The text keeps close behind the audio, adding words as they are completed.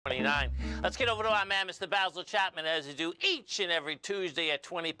29. Let's get over to our man, Mr. Basil Chapman, as we do each and every Tuesday at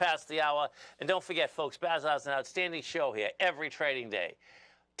 20 past the hour. And don't forget, folks, Basil has an outstanding show here every trading day,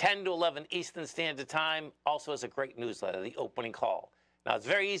 10 to 11 Eastern Standard Time. Also has a great newsletter, The Opening Call. Now, it's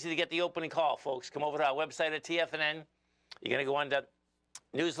very easy to get the opening call, folks. Come over to our website at TFNN. You're going to go under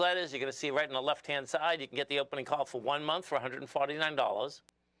newsletters. You're going to see right on the left-hand side, you can get the opening call for 1 month for $149.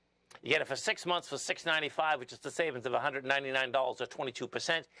 You get it for 6 months for $695, which is the savings of $199 or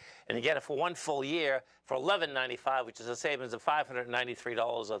 22%. And you get it for 1 full year for $1195, which is a savings of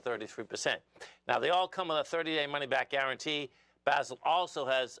 $593 or 33%. Now, they all come with a 30-day money-back guarantee. Basil also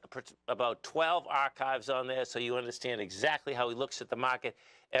has about 12 archives on there, so you understand exactly how he looks at the market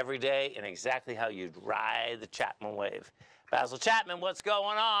every day and exactly how you ride the Chapman wave. Basil Chapman, what's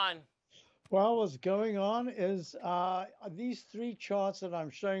going on? Well, what's going on is these three charts that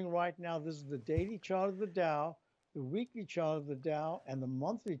I'm showing right now. This is the daily chart of the Dow, the weekly chart of the Dow, and the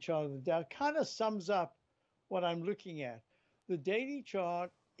monthly chart of the Dow. Kind of sums up what I'm looking at. The daily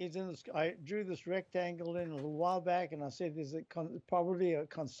chart is in this. I drew this rectangle in a little while back, and I said there's probably a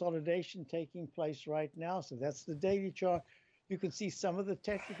consolidation taking place right now. So that's the daily chart. You can see some of the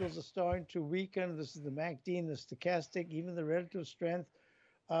technicals are starting to weaken. This is the MACD and the stochastic, even the relative strength.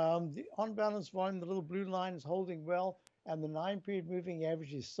 The on-balance volume, the little blue line, is holding well, and the 9-period moving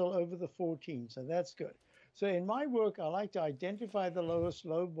average is still over the 14, so that's good. So in my work, I like to identify the lowest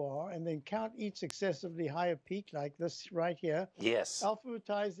low bar and then count each successively higher peak, like this right here. Yes.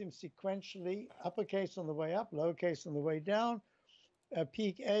 Alphabetize them sequentially, uppercase on the way up, lowercase on the way down.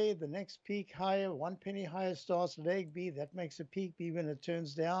 Peak A, the next peak higher, 1 penny higher starts leg B. That makes a peak B when it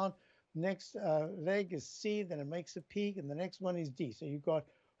turns down. Next leg is C, then it makes a peak, and the next one is D. So you've got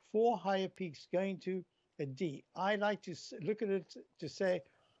 4 higher peaks going to a D. I like to look at it to say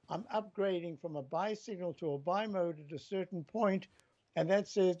I'm upgrading from a buy signal to a buy mode at a certain point, and that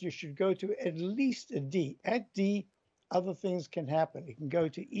says you should go to at least a D. At D, other things can happen. It can go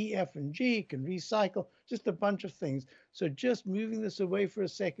to E, F, and G. It can recycle, just a bunch of things. So just moving this away for a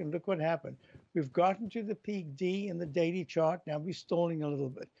second, look what happened. We've gotten to the peak D in the daily chart. Now we're stalling a little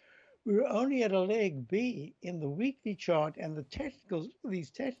bit. We were only at a leg B in the weekly chart, and the technicals,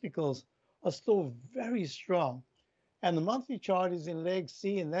 these technicals are still very strong. And the monthly chart is in leg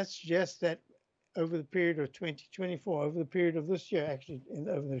C, and that suggests that over the period of 2024, over the period of this year, actually,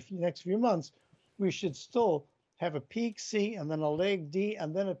 over the next few months, we should still have a peak C and then a leg D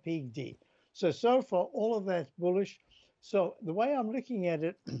and then a peak D. So far, all of that's bullish. So the way I'm looking at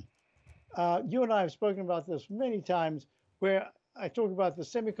it, you and I have spoken about this many times, where I talk about the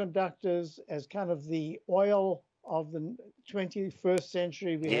semiconductors as kind of the oil of the 21st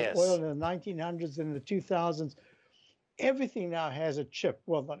century. We had oil in the 1900s and the 2000s. Everything now has a chip.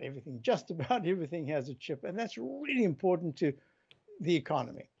 Well, not everything, just about everything has a chip. And that's really important to the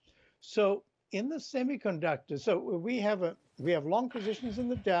economy. So in the semiconductors, so we have long positions in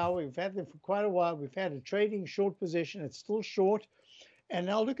the Dow. We've had them for quite a while. We've had a trading short position. It's still short. And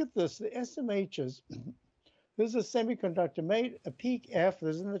now look at this, the SMHs. This is a semiconductor, made a peak F,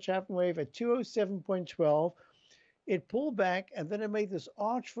 this is in the Chapman wave, at 207.12. It pulled back, and then it made this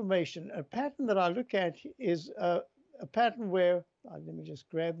arch formation. A pattern that I look at is a pattern where, let me just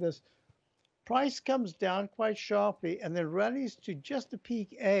grab this, price comes down quite sharply and then rallies to just a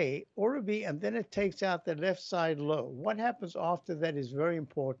peak A or a B, and then it takes out the left side low. What happens after that is very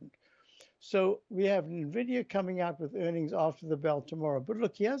important. So we have NVIDIA coming out with earnings after the bell tomorrow. But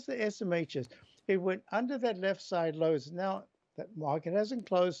look, here's the SMHs. It went under that left side lows. Now, that market hasn't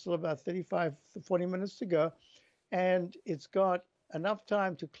closed, still about 35 to 40 minutes to go. And it's got enough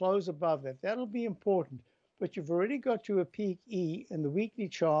time to close above that. That'll be important. But you've already got to a peak E in the weekly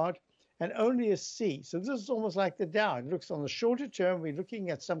chart and only a C. So this is almost like the Dow. It looks on the shorter term, we're looking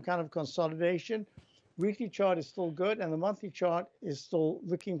at some kind of consolidation. Weekly chart is still good, and the monthly chart is still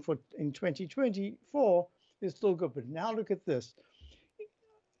looking for, in 2024, is still good. But now look at this.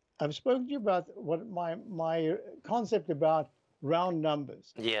 I've spoken to you about what my concept about round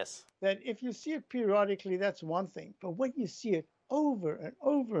numbers. Yes. That if you see it periodically, that's one thing. But when you see it over and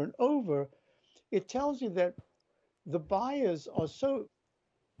over and over, it tells you that the buyers are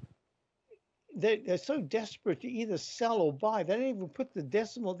they're so desperate to either sell or buy. They don't even put the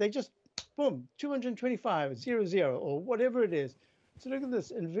decimal. They just, boom, 225.00 or whatever it is. So look at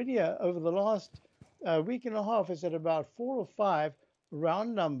this. NVIDIA over the last week and a half is at about 4 or 5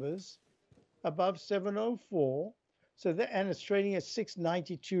 round numbers above 704. So that, and it's trading at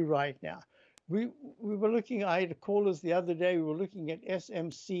 692 right now. We were looking, I had callers the other day, we were looking at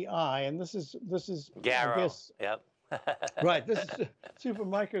SMCI, and this is Garrow. I guess, yep. right, this is super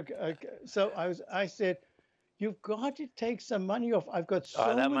micro. So I said, you've got to take some money off. I've got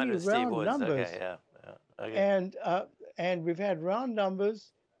so that might many have Steve round Woods. numbers. Okay, yeah. Okay. And we've had round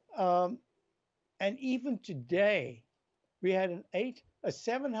numbers, and even today, we had a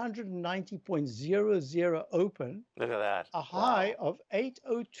 790.00 open. Look at that. A high of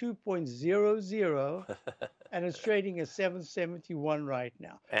 802.00, and it's trading at 771 right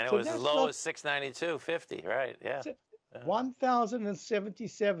now. And it was as low as 692.50, right? Yeah.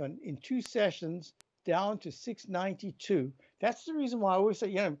 1,077 in 2 sessions, down to 692. That's the reason why I always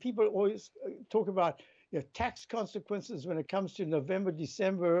say, people always talk about tax consequences when it comes to November,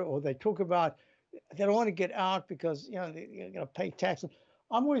 December, or they talk about they don't want to get out because they're going to pay tax.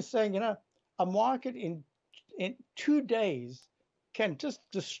 I'm always saying, a market in 2 days can just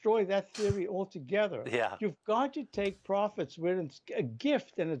destroy that theory altogether. Yeah. You've got to take profits where it's a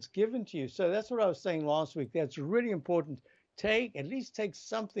gift and it's given to you. So that's what I was saying last week. That's really important. At least take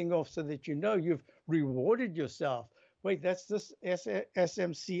something off so that you've rewarded yourself. Wait, that's this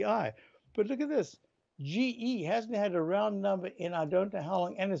SMCI. But look at this. GE hasn't had a round number in I don't know how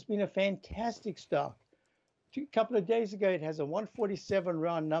long, and it's been a fantastic stock. A couple of days ago, it has a 147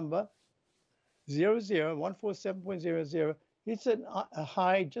 round number, 147.00. It's a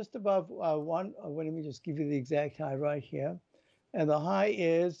high just above one. Let me just give you the exact high right here. And the high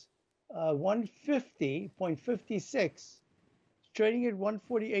is 150.56. Trading at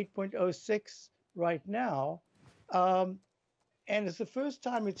 148.06 right now. And it's the first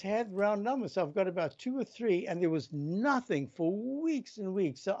time it's had round numbers. So I've got about 2 or 3, and there was nothing for weeks and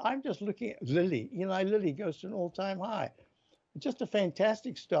weeks. So I'm just looking at Lilly. Lilly goes to an all-time high. Just a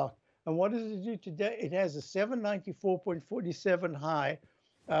fantastic stock. And what does it do today? It has a 794.47 high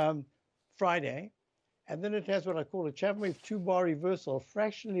Friday. And then it has what I call a Chapman Wave 2-bar reversal, a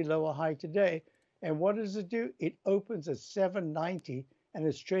fractionally lower high today. And what does it do? It opens at 790. And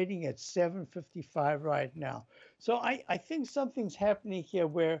it's trading at 755 right now. So I think something's happening here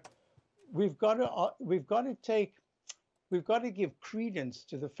where we've got to give credence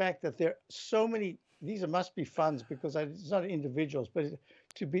to the fact that there are so many. These must be funds because it's not individuals, but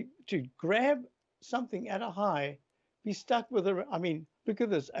to grab something at a high, be stuck with a. I mean, look at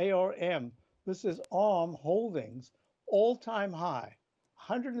this ARM. This is ARM Holdings all-time high,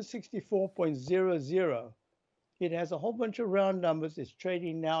 164.00. It has a whole bunch of round numbers. It's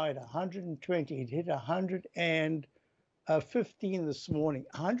trading now at 120. It hit 115 this morning.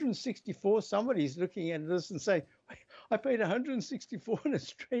 164. Somebody's looking at this and saying, I paid 164 and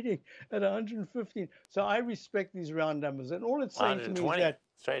it's trading at 115. So I respect these round numbers. And all it's saying to me is that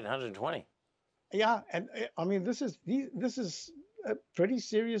it's trading 120. Yeah, and I mean this is a pretty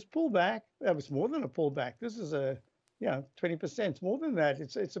serious pullback. It was more than a pullback. This is 20%, more than that.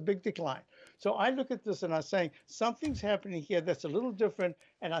 It's a big decline. So I look at this and I'm saying something's happening here that's a little different.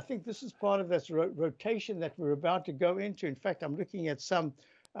 And I think this is part of this rotation that we're about to go into. In fact, I'm looking at some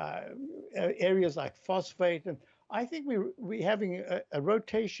areas like phosphate. And I think we're having a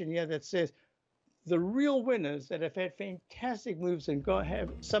rotation here that says the real winners that have had fantastic moves and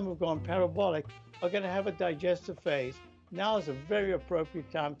some have gone parabolic are going to have a digestive phase. Now is a very appropriate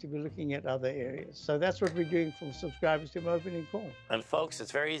time to be looking at other areas. So that's what we're doing for subscribers to my opening call. And folks,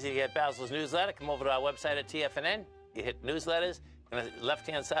 it's very easy to get Basil's newsletter. Come over to our website at TFNN. You hit newsletters. On the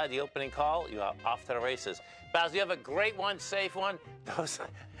left-hand side, the opening call, you are off to the races. Basil, you have a great one, safe one.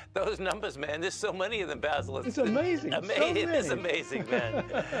 Those numbers, man, there's so many of them, Basil. It's amazing. Amazing. It's amazing, man.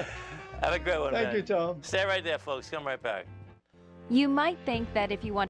 Have a great one, man. Thank you, Tom. Stay right there, folks. Come right back. You might think that if you want